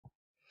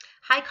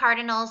Hi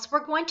Cardinals,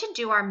 we're going to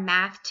do our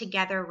math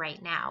together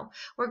right now.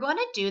 We're going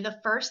to do the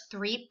first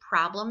 3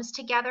 problems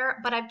together,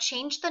 but I've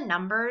changed the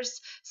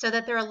numbers so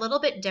that they're a little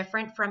bit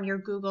different from your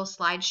Google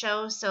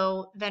slideshow.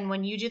 So then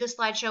when you do the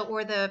slideshow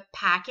or the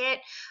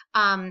packet,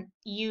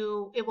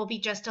 it will be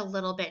just a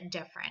little bit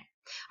different.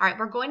 All right,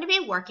 we're going to be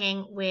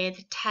working with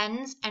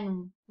tens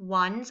and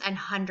ones and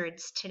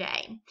hundreds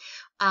today.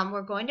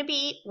 We're going to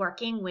be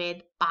working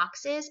with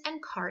boxes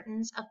and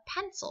cartons of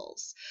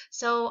pencils.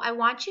 So I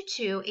want you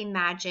to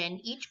imagine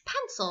each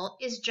pencil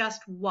is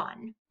just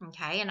one,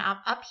 okay? And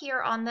up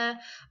here on the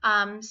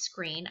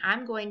screen,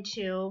 I'm going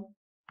to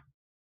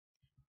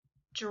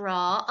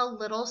draw a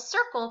little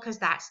circle because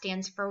that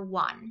stands for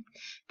 1.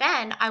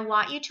 Then I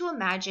want you to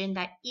imagine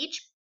that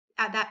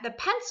that the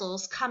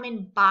pencils come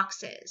in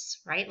boxes,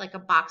 right? Like a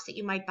box that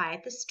you might buy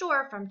at the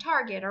store from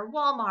Target or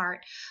Walmart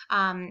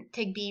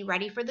to be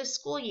ready for the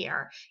school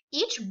year.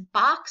 Each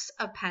box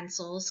of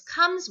pencils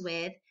comes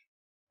with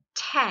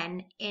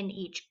 10 in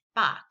each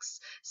box.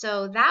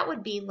 So that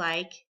would be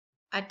like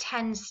a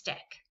 10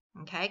 stick,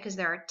 okay? Because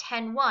there are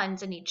 10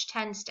 ones in each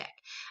 10 stick.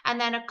 And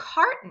then a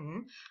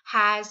carton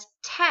has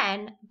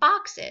 10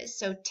 boxes.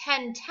 So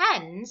 10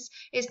 tens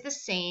is the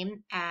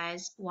same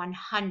as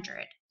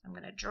 100. I'm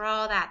going to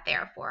draw that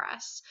there for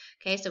us.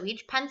 Okay, so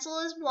each pencil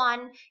is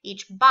 1,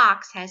 each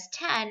box has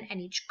 10, and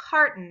each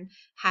carton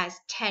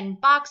has 10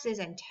 boxes,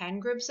 and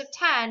 10 groups of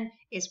 10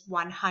 is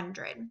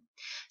 100.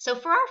 So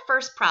for our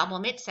first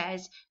problem, it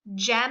says,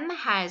 Jem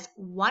has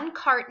 1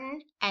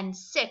 carton and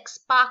 6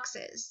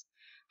 boxes.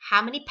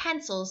 How many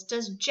pencils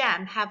does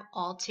Jem have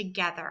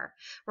altogether?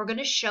 We're going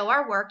to show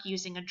our work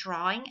using a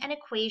drawing, an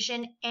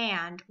equation,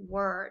 and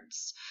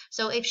words.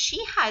 So if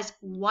she has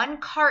 1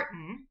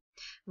 carton,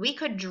 we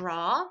could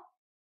draw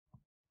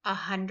a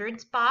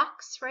hundreds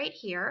box right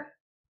here.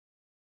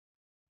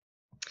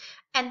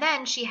 And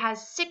then she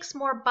has 6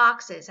 more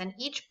boxes, and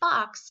each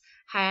box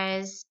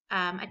has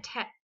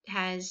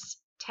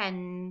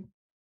 10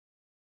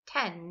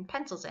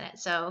 pencils in it.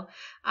 So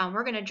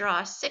we're going to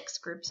draw 6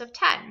 groups of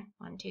 10.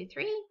 1, 2,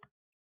 3,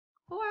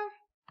 4,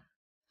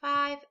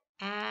 5,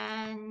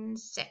 and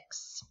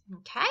 6.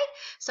 Okay,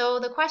 so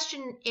the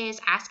question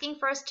is asking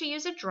for us to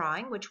use a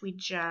drawing, which we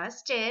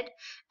just did,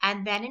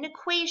 and then an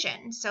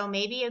equation. So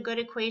maybe a good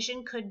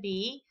equation could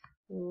be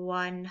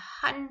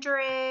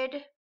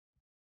 100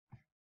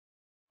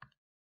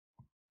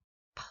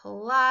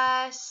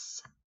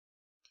 plus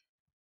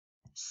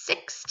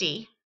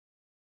 60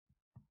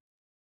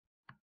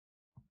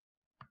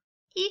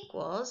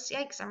 equals,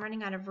 yikes, I'm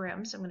running out of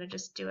room, so I'm going to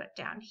just do it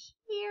down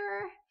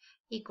here,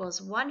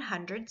 equals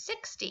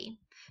 160.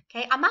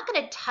 Okay, I'm not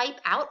going to type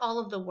out all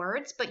of the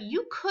words, but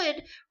you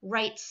could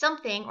write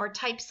something or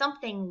type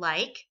something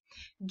like,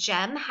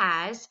 Jem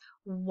has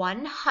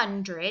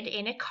 100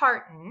 in a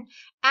carton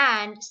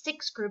and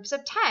 6 groups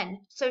of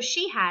 10, so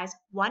she has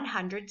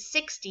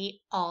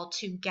 160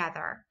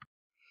 altogether.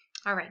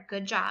 All right,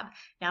 good job.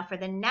 Now for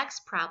the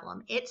next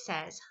problem, it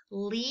says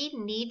Lee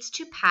needs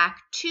to pack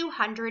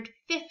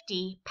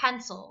 250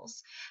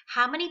 pencils.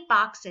 How many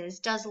boxes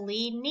does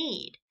Lee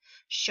need?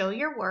 Show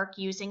your work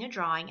using a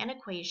drawing, an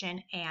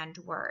equation, and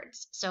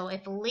words. So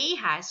if Lee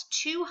has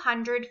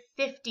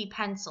 250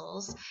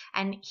 pencils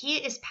and he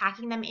is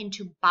packing them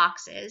into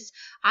boxes,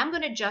 I'm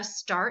going to just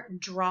start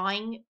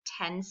drawing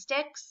 10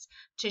 sticks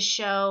to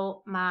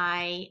show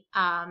my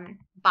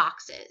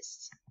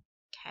boxes.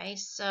 Okay,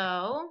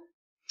 so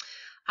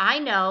I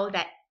know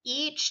that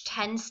each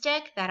 10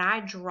 stick that I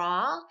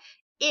draw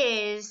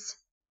is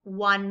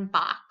 1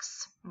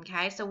 box.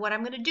 Okay, so what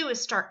I'm going to do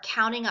is start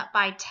counting up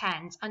by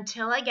 10s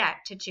until I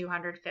get to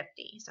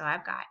 250. So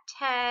I've got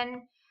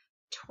 10,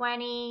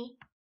 20,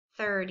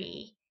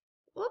 30.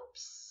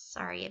 Whoops,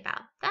 sorry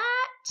about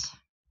that.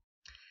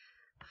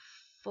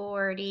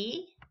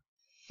 40,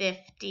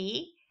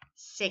 50,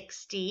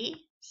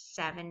 60,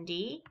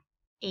 70,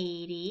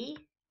 80,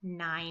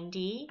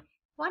 90,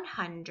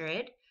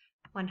 100,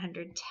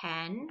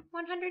 110,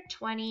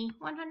 120,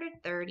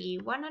 130,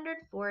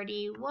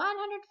 140,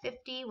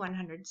 150,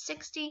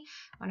 160,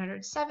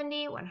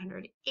 170,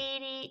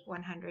 180,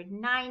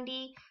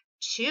 190,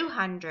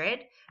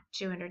 200,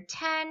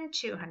 210,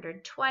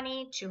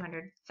 220,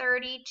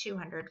 230,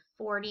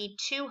 240,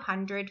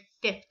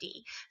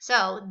 250.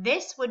 So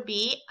this would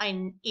be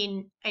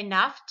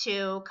enough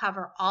to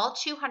cover all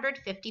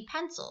 250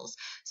 pencils.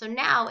 So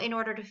now in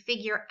order to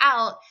figure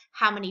out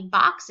how many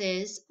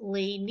boxes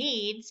Lee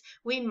needs,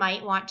 we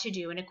might want to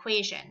do an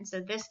equation.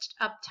 So this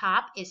up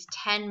top is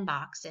 10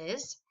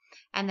 boxes.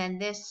 And then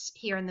this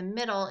here in the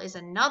middle is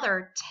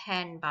another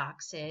 10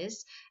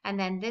 boxes. And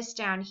then this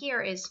down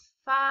here is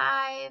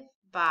 5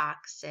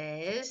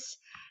 boxes.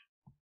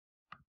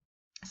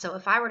 So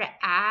if I were to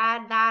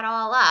add that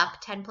all up,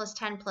 10 plus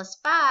 10 plus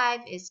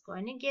 5 is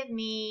going to give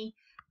me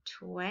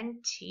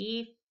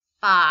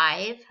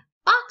 25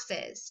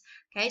 boxes.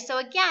 Okay, so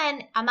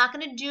again, I'm not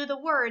going to do the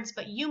words,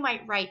 but you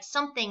might write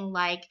something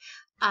like,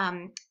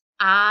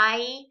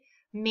 I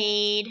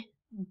made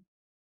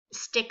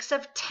sticks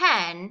of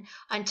 10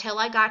 until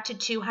I got to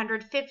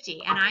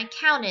 250, and I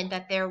counted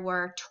that there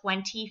were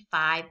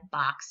 25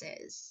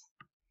 boxes.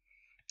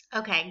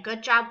 Okay,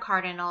 good job,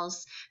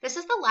 Cardinals. This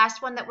is the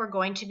last one that we're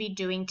going to be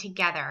doing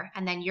together,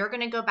 and then you're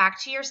going to go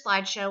back to your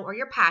slideshow or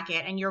your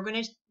packet, and you're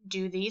going to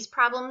do these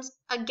problems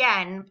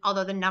again,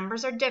 although the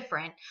numbers are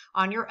different,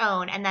 on your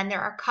own, and then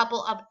there are a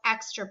couple of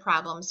extra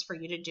problems for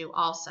you to do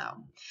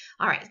also.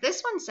 All right,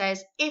 this one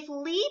says, if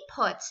Lee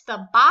puts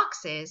the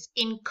boxes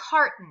in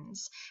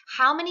cartons,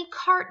 how many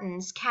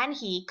cartons can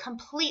he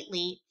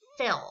completely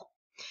fill?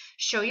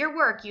 Show your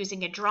work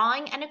using a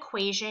drawing, an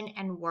equation,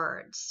 and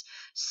words.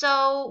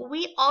 So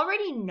we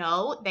already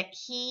know that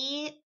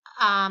he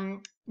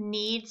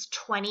needs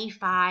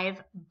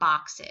 25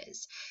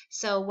 boxes.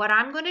 So what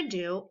I'm going to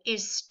do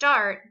is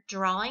start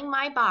drawing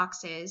my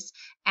boxes,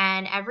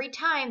 and every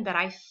time that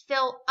I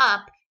fill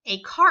up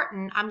a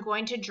carton, I'm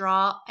going to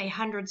draw a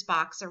hundreds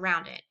box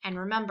around it. And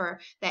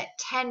remember that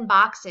 10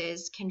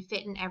 boxes can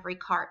fit in every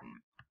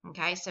carton.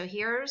 Okay, so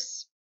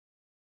here's,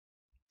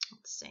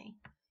 let's see.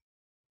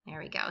 There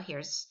we go.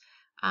 Here's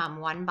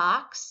 1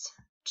 box,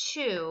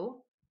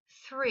 2,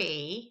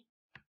 3,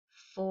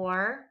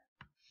 4,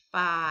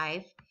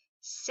 5,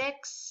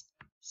 6,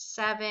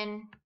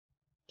 7,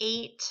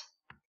 8,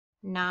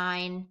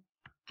 9,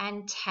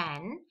 and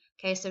 10.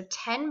 Okay, so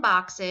 10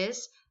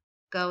 boxes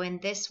go in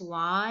this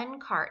one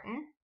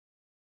carton.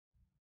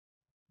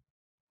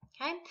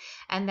 Okay,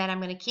 and then I'm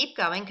going to keep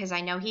going because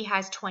I know he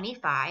has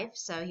 25.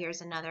 So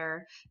here's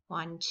another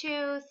 1,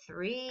 2,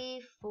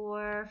 3,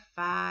 4,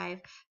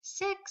 5,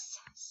 6,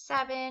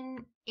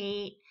 7,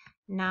 8,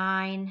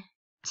 9,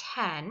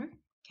 10.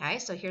 Okay,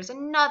 so here's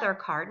another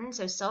carton.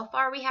 So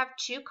far we have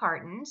 2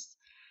 cartons.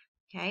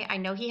 Okay, I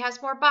know he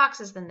has more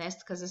boxes than this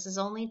because this is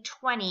only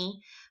 20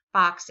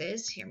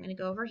 boxes. Here, I'm going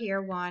to go over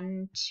here.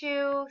 1,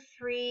 2,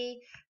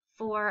 3,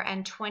 4,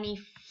 and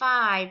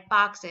 25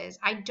 boxes.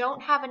 I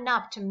don't have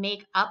enough to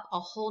make up a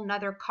whole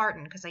nother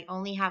carton because I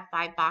only have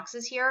 5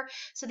 boxes here.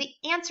 So the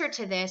answer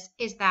to this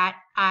is that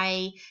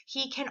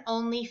he can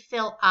only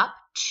fill up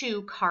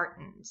 2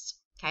 cartons.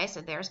 Okay,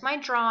 so there's my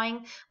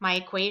drawing. My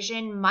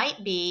equation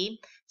might be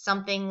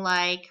something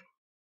like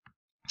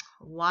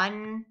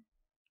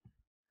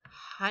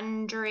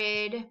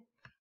 100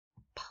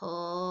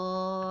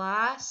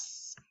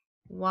 plus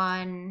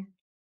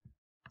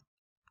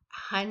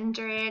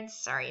 100,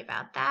 sorry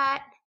about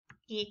that,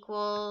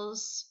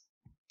 equals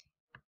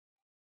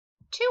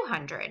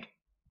 200.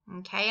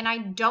 Okay, and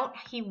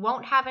he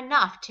won't have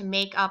enough to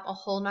make up a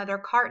whole nother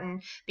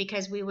carton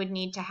because we would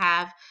need to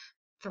have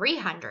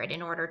 300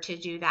 in order to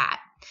do that.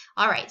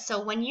 All right,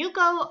 so when you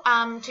go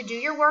to do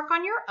your work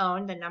on your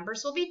own, the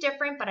numbers will be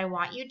different, but I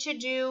want you to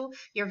do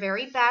your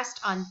very best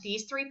on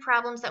these 3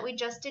 problems that we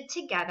just did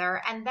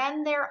together. And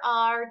then there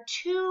are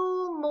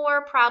 2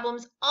 more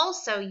problems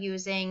also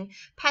using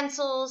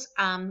pencils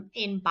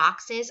in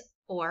boxes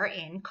or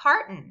in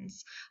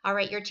cartons. All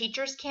right, your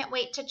teachers can't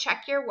wait to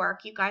check your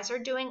work. You guys are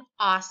doing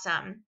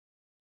awesome.